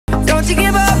Don't you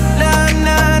give up, nah,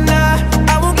 nah,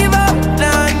 nah. I won't give up,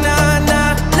 nah, nah,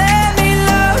 nah. Let me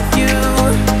love you.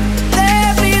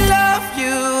 Let me love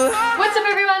you. What's up,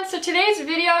 everyone? So today's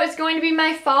video is going to be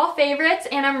my fall favorites,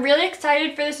 and I'm really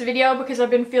excited for this video because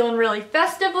I've been feeling really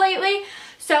festive lately.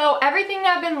 So everything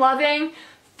that I've been loving,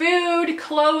 food,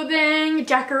 clothing,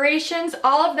 decorations,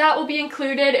 all of that will be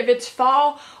included if it's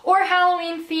fall or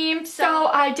Halloween themed. So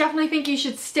I definitely think you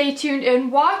should stay tuned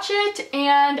and watch it,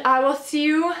 and I will see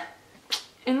you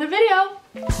in the video.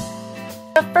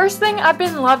 The first thing I've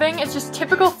been loving is just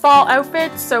typical fall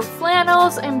outfits, so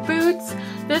flannels and boots.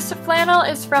 This flannel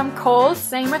is from Kohl's,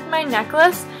 same with my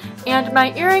necklace, and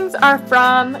my earrings are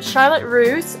from Charlotte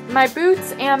Russe. My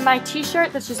boots and my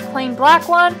t-shirt, that's just plain black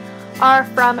one, are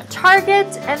from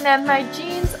Target, and then my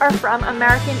jeans are from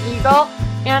American Eagle.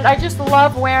 And I just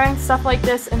love wearing stuff like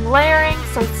this and layering,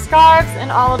 so scarves and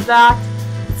all of that.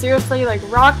 Seriously, like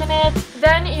rocking it.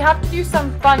 Then you have to do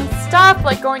some fun stuff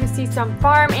like going to see some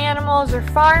farm animals or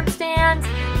farm stands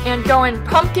and going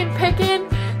pumpkin picking.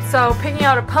 So picking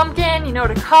out a pumpkin, you know,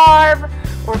 to carve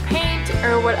or paint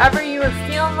or whatever you are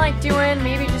feeling like doing,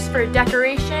 maybe just for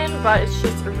decoration, but it's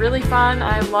just really fun.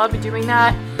 I love doing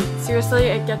that. Seriously,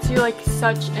 it gets you like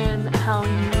such in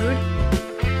Halloween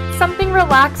mood. Something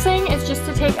relaxing is just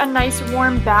to take a nice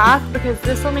warm bath because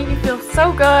this will make you feel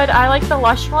so good. I like the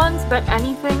Lush ones, but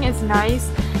anything is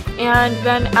nice. And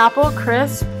then apple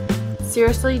crisp,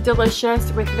 seriously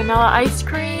delicious with vanilla ice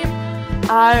cream.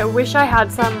 I wish I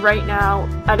had some right now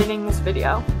editing this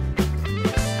video.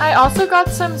 I also got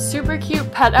some super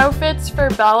cute pet outfits for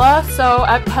Bella. So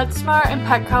at PetSmart and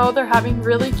Petco, they're having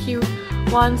really cute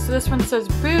ones. So this one says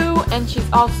Boo, and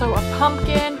she's also a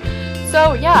pumpkin.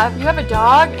 So yeah, if you have a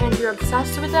dog and you're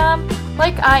obsessed with them,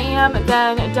 like I am,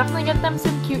 then definitely get them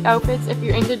some cute outfits if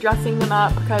you're into dressing them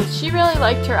up, because she really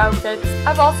liked her outfits.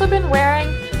 I've also been wearing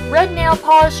red nail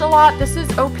polish a lot. This is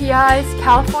OPI's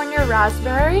California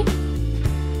Raspberry.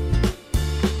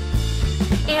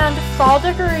 And fall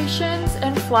decorations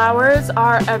and flowers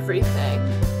are everything.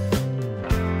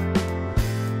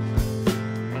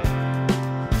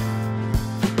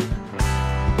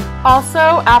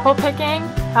 Also, apple picking,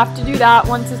 have to do that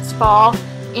once it's fall,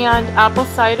 and apple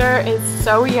cider is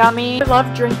so yummy. I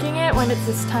love drinking it when it's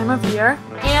this time of year.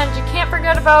 And you can't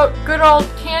forget about good old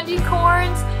candy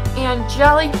corns and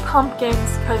jelly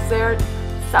pumpkins because they're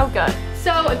so good.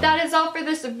 So that is all for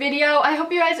this video. I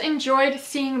hope you guys enjoyed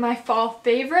seeing my fall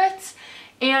favorites,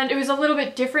 and it was a little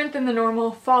bit different than the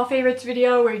normal fall favorites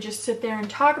video where you just sit there and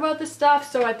talk about the stuff,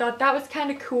 so I thought that was kind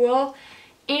of cool.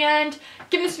 And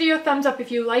give this video a thumbs up if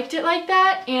you liked it like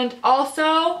that. And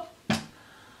also,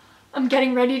 I'm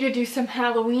getting ready to do some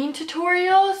Halloween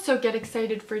tutorials, so get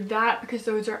excited for that because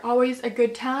those are always a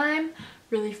good time,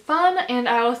 really fun, and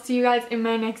I will see you guys in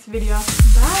my next video.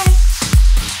 Bye!